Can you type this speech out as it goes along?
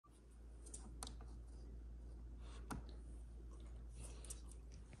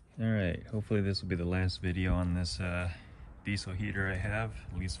Alright, hopefully this will be the last video on this diesel heater I have,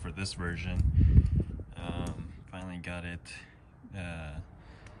 at least for this version. Finally got it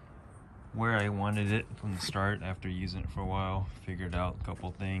where I wanted it from the start after using it for a while. Figured out a couple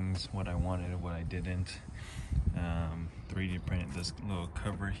things, what I wanted and what I didn't. 3D printed this little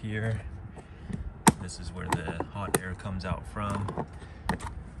cover here. This is where the hot air comes out from.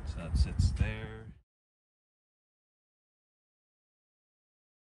 So that sits there.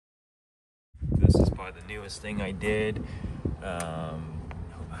 This is probably the newest thing I did. I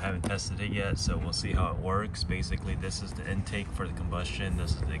haven't tested it yet, so we'll see how it works. Basically, this is the intake for the combustion,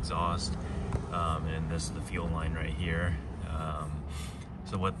 this is the exhaust, and this is the fuel line right here.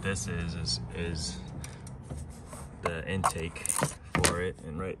 So what this is the intake for it,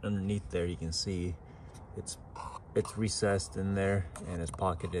 and right underneath there you can see it's recessed in there and it's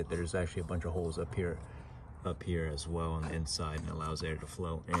pocketed. There's actually a bunch of holes up here as well on the inside, and allows air to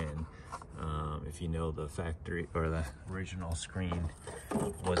flow in. If you know, the factory or the original screen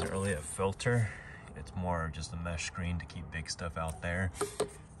wasn't really a filter, it's more just a mesh screen to keep big stuff out there.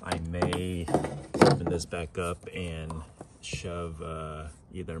 I may open this back up and shove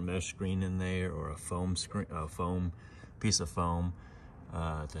either a mesh screen in there or a piece of foam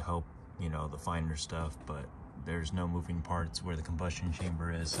to help, you know, the finer stuff, but there's no moving parts where the combustion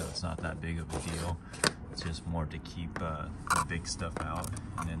chamber is, so it's not that big of a deal. It's just more to keep the big stuff out.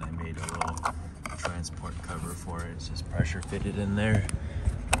 And then I made a little transport cover for it. It's just pressure fitted in there,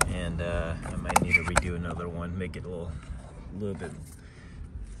 and I might need to redo another one, make it a little bit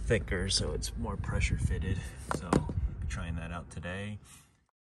thicker so it's more pressure fitted. So I'll be trying that out today.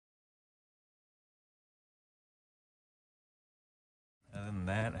 Other than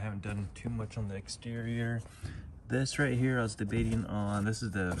that, I haven't done too much on the exterior. This right here, I was debating on, this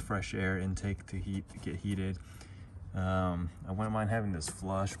is the fresh air intake to get heated. I wouldn't mind having this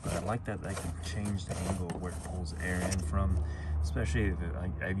flush, but I like that I can change the angle where it pulls air in from, especially if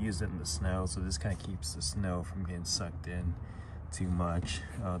I've used it in the snow, so this kind of keeps the snow from getting sucked in too much.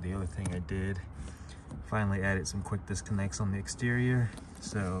 The other thing I did, finally added some quick disconnects on the exterior.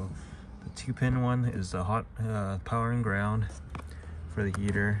 So the 2-pin one is the hot power and ground for the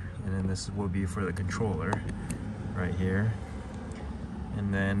heater, and then this will be for the controller right here.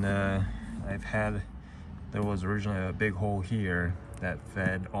 And then there was originally a big hole here that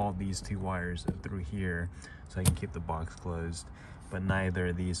fed all these 2 wires through here so I can keep the box closed, but neither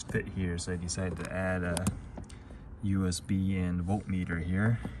of these fit here, so I decided to add a USB and voltmeter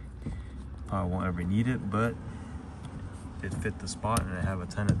here. Probably won't ever need it, but it fit the spot, and I have a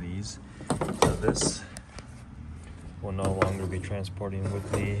ton of these. So this will no longer be transporting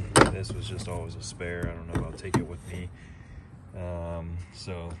with me. This was just always a spare. I don't know if I'll take it with me.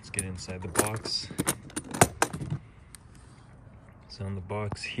 So let's get inside the box. So in the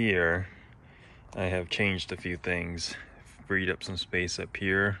box here, I have changed a few things. Freed up some space up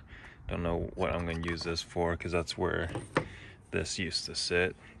here. Don't know what I'm going to use this for, because that's where this used to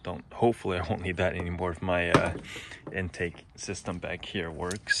sit. Hopefully I won't need that anymore if my intake system back here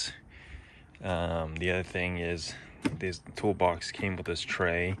works. The other thing is, this toolbox came with this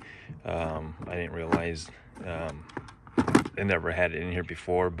tray. I didn't realize I never had it in here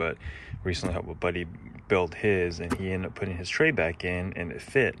before, but recently helped a buddy build his, and he ended up putting his tray back in and it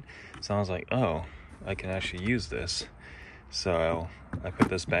fit. So I was like, oh, I can actually use this. So I put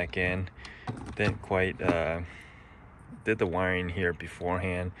this back in. Didn't quite did the wiring here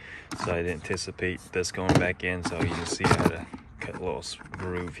beforehand, so I didn't anticipate this going back in. So you can see I had to cut a little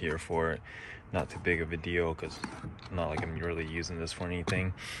groove here for it. Not too big of a deal, because it's not like I'm really using this for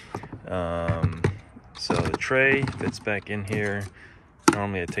anything. So the tray fits back in here.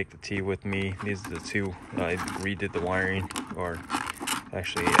 Normally I take the T with me. These are the 2. I redid the wiring, or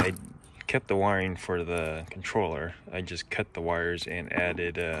actually I kept the wiring for the controller. I just cut the wires and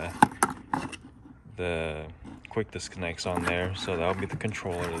added the quick disconnects on there. So that'll be the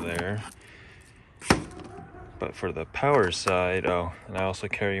controller there. But for the power side, oh, and I also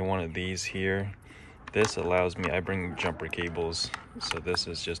carry one of these here. This allows me, I bring jumper cables, so this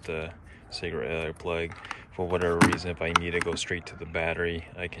is just a cigarette lighter plug. For whatever reason, if I need to go straight to the battery,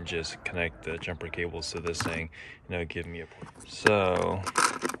 I can just connect the jumper cables to this thing, and it'll give me a port. So,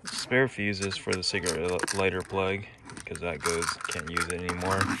 spare fuses for the cigarette lighter plug, because that goes, can't use it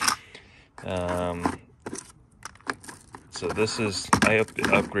anymore. So this is, I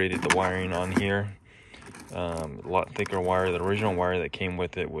upgraded the wiring on here. A lot thicker wire. The original wire that came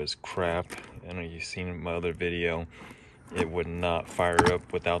with it was crap. I know you've seen my other video. It would not fire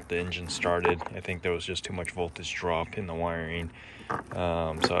up without the engine started. I think there was just too much voltage drop in the wiring.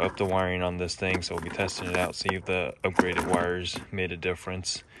 So I upped the wiring on this thing, so we'll be testing it out, see if the upgraded wires made a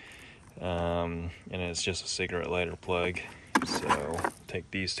difference. and it's just a cigarette lighter plug. So take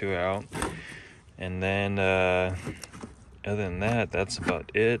these two out, and then other than that, that's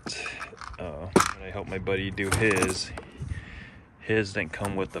about it. I helped my buddy do his. His didn't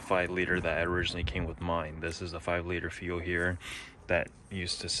come with the 5 liter that originally came with mine. This is a 5 liter fuel here that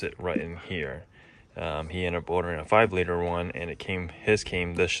used to sit right in here. He ended up ordering a 5 liter one, and his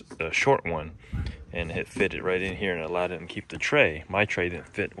came the short one, and it fitted right in here and allowed him to keep the tray. My tray didn't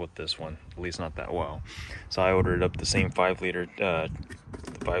fit with this one, at least not that well. So I ordered up the same 5 liter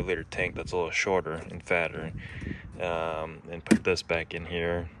tank that's a little shorter and fatter, and put this back in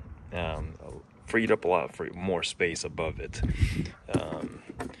here. Freed up a lot more space above it,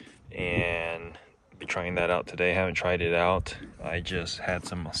 and be trying that out today. Haven't tried it out. I just had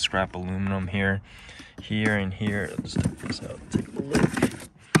some scrap aluminum here and here. Let's take this out, take a look,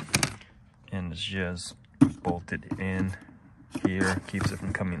 and it's just bolted in here, keeps it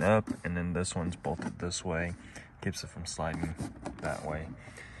from coming up, and then this one's bolted this way, keeps it from sliding that way.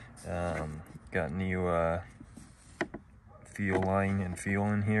 Got new fuel line and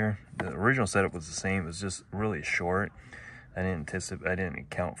fuel in here. The original setup was the same. It was just really short. I didn't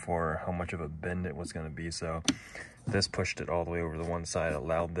account for how much of a bend it was going to be, so this pushed it all the way over to one side,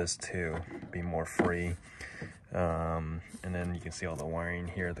 allowed this to be more free. And then you can see all the wiring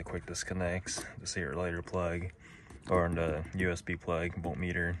here, the quick disconnects, the cigarette lighter plug, or the USB plug,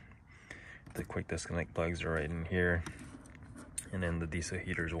 voltmeter. The quick disconnect plugs are right in here, and then the diesel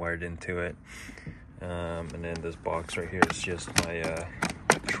heater is wired into it. And then this box right here is just my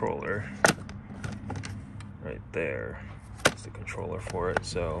controller right there. That's the controller for it.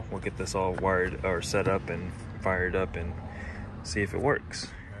 So we'll get this all wired or set up and fired up and see if it works.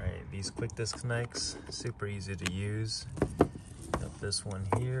 All right, these quick disconnects, super easy to use. Got this one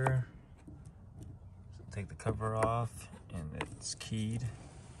here. So take the cover off, and it's keyed. So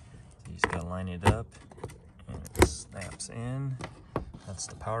you just gotta line it up, and it snaps in. That's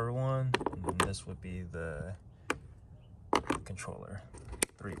the power one, and then this would be the controller.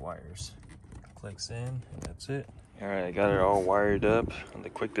 3 wires. Clicks in, and that's it. All right, I got it all wired up on the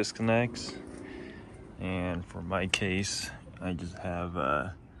quick disconnects. And for my case, I just have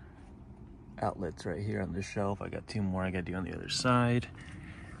outlets right here on the shelf. I got 2 more I gotta do on the other side.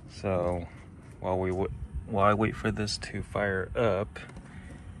 So while I wait for this to fire up,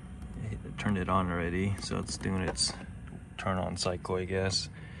 I turned it on already, so it's doing its turn on cycle, I guess.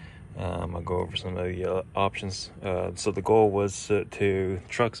 I'll go over some of the options. So the goal was to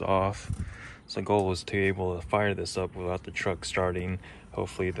truck's off. So the goal was to able to fire this up without the truck starting.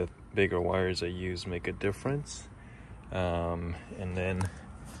 Hopefully the bigger wires I use make a difference. And then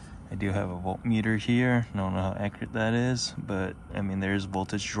I do have a voltmeter here. I don't know how accurate that is, but I mean there's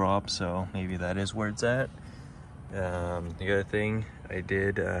voltage drop, so maybe that is where it's at. The other thing I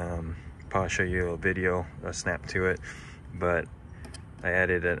did, probably show you a video, a snap to it, but I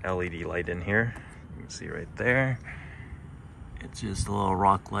added an LED light in here. You can see right there. It's just a little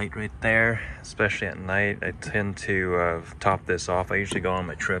rock light right there, especially at night. I tend to top this off. I usually go on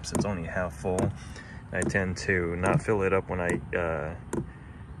my trips, it's only half full. I tend to not fill it up when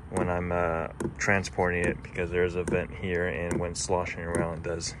I'm transporting it, because there's a vent here, and when sloshing around it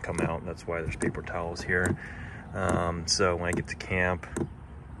does come out. That's why there's paper towels here. So when I get to camp,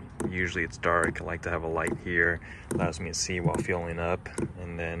 usually it's dark. I like to have a light here, allows me to see while fueling up.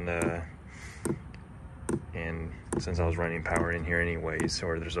 And then and since I was running power in here anyways,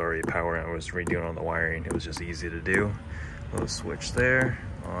 or there's already power and I was redoing all the wiring, it was just easy to do. A little switch there,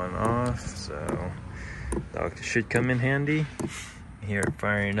 on off, so that should come in handy. Here,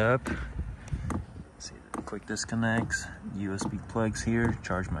 firing up. See the quick disconnects, USB plugs here,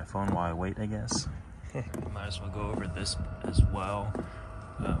 charge my phone while I wait, I guess. Might as well go over this as well.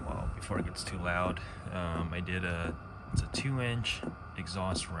 Well, before it gets too loud, I did it's a 2-inch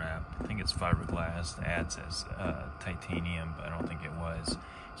exhaust wrap. I think it's fiberglass. The ad says titanium, but I don't think it was.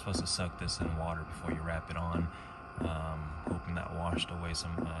 You're supposed to suck this in water before you wrap it on. Hoping that washed away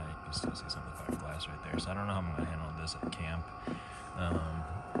some, you can still see some of the fiberglass right there. So I don't know how I'm gonna handle this at camp.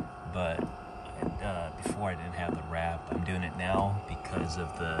 But before I didn't have the wrap. I'm doing it now because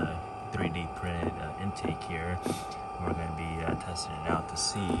of the 3D printed intake here. We're going to be testing it out to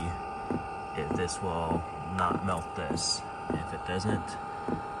see if this will not melt this. And if it doesn't,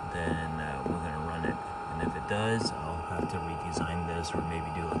 then we're going to run it. And if it does, I'll have to redesign this, or maybe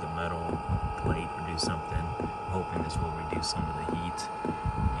do like a metal plate or do something. I'm hoping this will reduce some of the heat,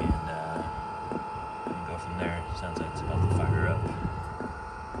 and go from there. Sounds like it's about to fire up.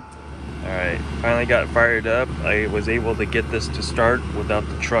 Alright, finally got it fired up. I was able to get this to start without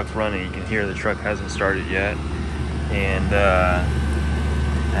the truck running. You can hear the truck hasn't started yet. And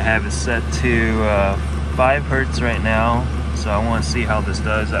I have it set to 5 hertz right now, so I want to see how this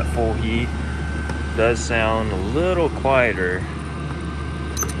does at full heat. It does sound a little quieter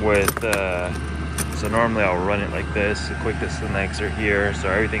with so normally I'll run it like this. The quick disconnects are here, so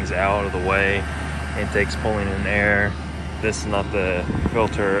everything's out of the way. Intake's pulling in air. This is not the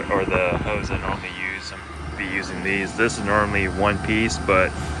filter or the hose I normally use. I'm be using these. This is normally one piece,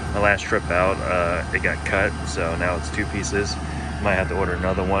 but my last trip out, it got cut, so now it's 2 pieces. Might have to order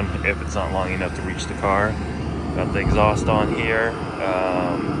another one if it's not long enough to reach the car. Got the exhaust on here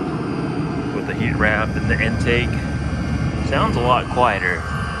with the heat ramp and the intake. Sounds a lot quieter,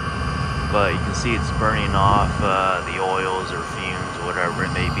 but you can see it's burning off the oils or fumes or whatever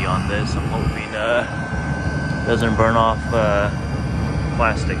it may be on this. I'm hoping doesn't burn off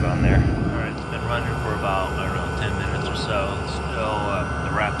plastic on there. Alright, it's been running for about, I don't know, 10 minutes or so. It's still,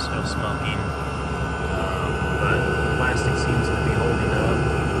 the wrap's still smoking, but the plastic seems to be holding up.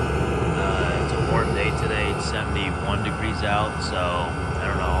 It's a warm day today. It's 71 degrees out, so I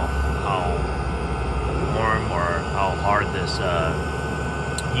don't know how warm or how hard this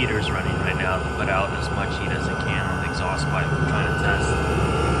heater's running right now to put out as much heat as it can on the exhaust pipe. I'm trying to test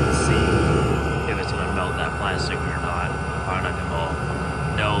to see if it's going to melt that plastic or not. I'm probably not going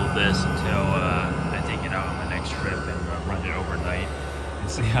to know this until I take it out on my next trip and run it overnight and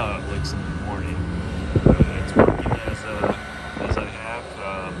see how it looks in the morning. It's working as I have.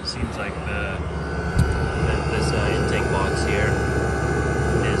 Seems like this intake box here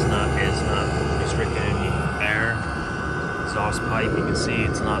is not restricting any air. Exhaust pipe, you can see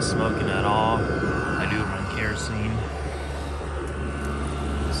it's not smoking at all. I do run kerosene.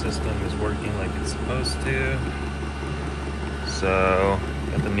 The system is working like it's supposed to. So,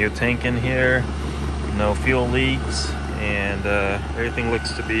 got the new tank in here, no fuel leaks, and everything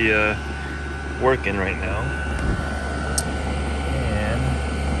looks to be working right now. And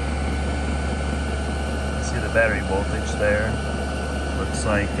you can see the battery voltage there. Looks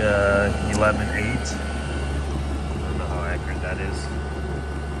like 11.8. That is,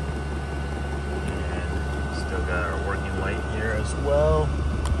 and still got our working light here as well.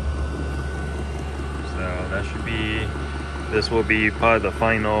 So that should be, this will be probably the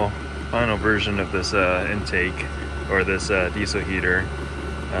final version of this intake or this diesel heater.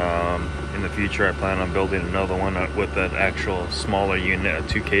 In the future I plan on building another one with an actual smaller unit, a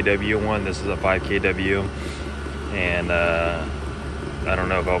 2 kW one. This is a 5 kW, and I don't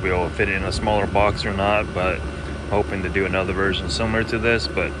know if I'll be able to fit it in a smaller box or not, but hoping to do another version similar to this,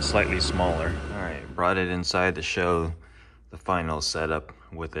 but slightly smaller. All right, brought it inside to show the final setup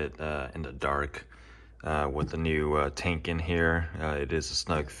with it in the dark with the new tank in here. It is a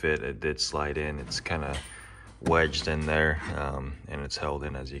snug fit. It did slide in. It's kind of wedged in there, and it's held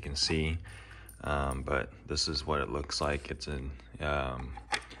in, as you can see. But this is what it looks like. It's in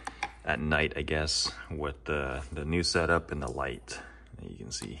at night, I guess, with the new setup and the light that you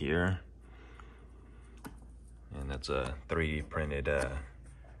can see here. And that's a 3D printed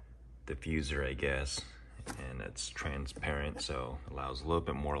diffuser, I guess, and it's transparent, so allows a little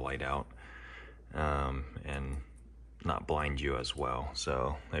bit more light out and not blind you as well.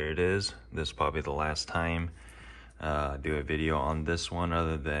 So there it is. This is probably the last time I do a video on this one,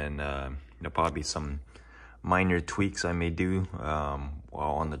 other than there'll probably be some minor tweaks I may do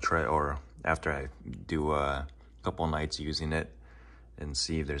while on the trail, or after I do a couple nights using it, and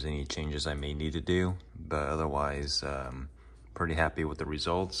see if there's any changes I may need to do. But otherwise, pretty happy with the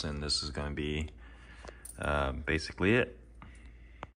results, and this is going to be basically it.